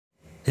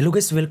Hello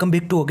guys, welcome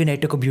back to again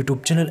iTechHub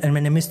YouTube channel and my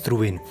name is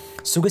Truvin.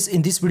 So guys,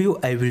 in this video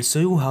I will show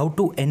you how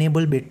to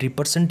enable battery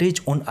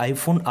percentage on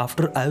iPhone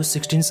after iOS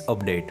 16's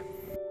update.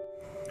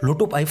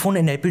 Lot of iPhone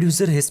and iPad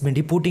user has been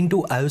reporting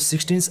to iOS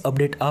 16's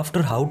update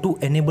after how to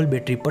enable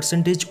battery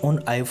percentage on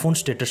iPhone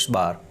status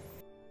bar.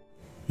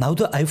 Now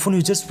the iPhone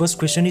users first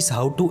question is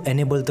how to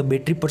enable the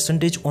battery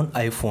percentage on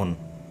iPhone.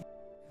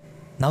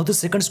 Now the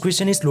second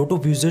question is lot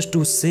of users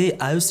to say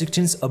iOS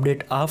 16's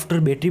update after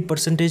battery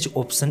percentage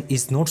option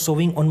is not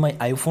showing on my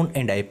iPhone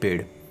and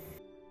iPad.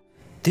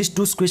 These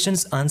two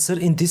questions answer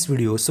in this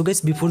video. So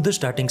guys, before the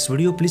starting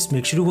video, please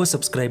make sure you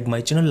subscribe my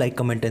channel, like,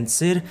 comment and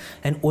share,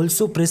 and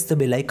also press the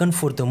bell icon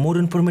for the more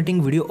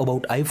informative video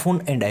about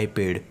iPhone and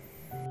iPad.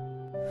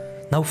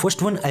 Now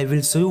first one, I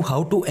will show you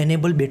how to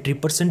enable battery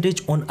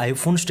percentage on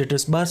iPhone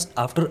status bars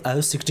after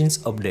iOS 16's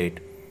update.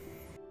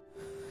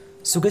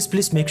 So guys,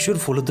 please make sure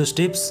follow the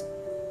steps.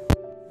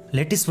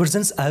 Latest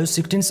versions iOS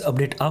 16's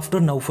update after.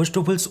 Now first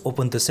of all,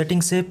 open the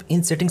settings app.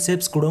 In settings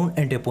app, scroll down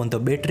and tap on the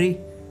battery.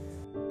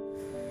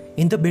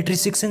 In the battery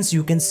sections,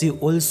 you can see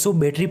also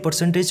battery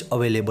percentage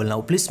available.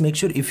 Now please make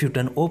sure if you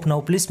turn off,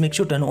 now please make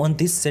sure turn on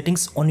these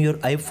settings on your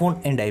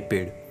iPhone and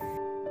iPad.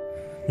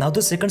 Now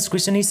the second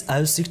question is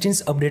iOS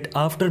 16's update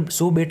after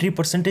show battery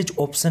percentage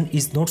option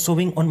is not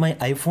showing on my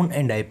iPhone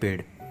and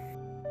iPad.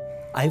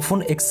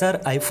 iPhone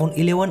XR, iPhone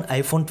 11,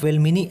 iPhone 12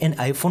 mini and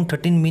iPhone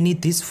 13 mini,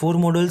 these four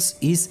models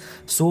is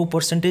show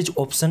percentage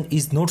option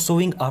is not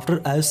showing after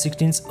iOS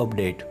 16's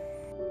update.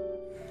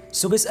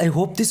 So guys, I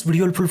hope this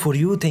video helpful for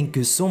you. Thank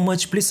you so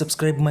much. Please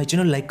subscribe my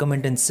channel, like,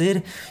 comment and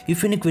share.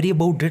 If you any query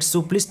about that,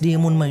 so please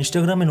DM on my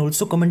Instagram and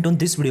also comment on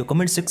this video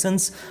comment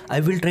sections.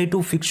 I will try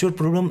to fix your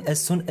problem as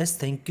soon as.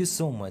 Thank you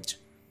so much.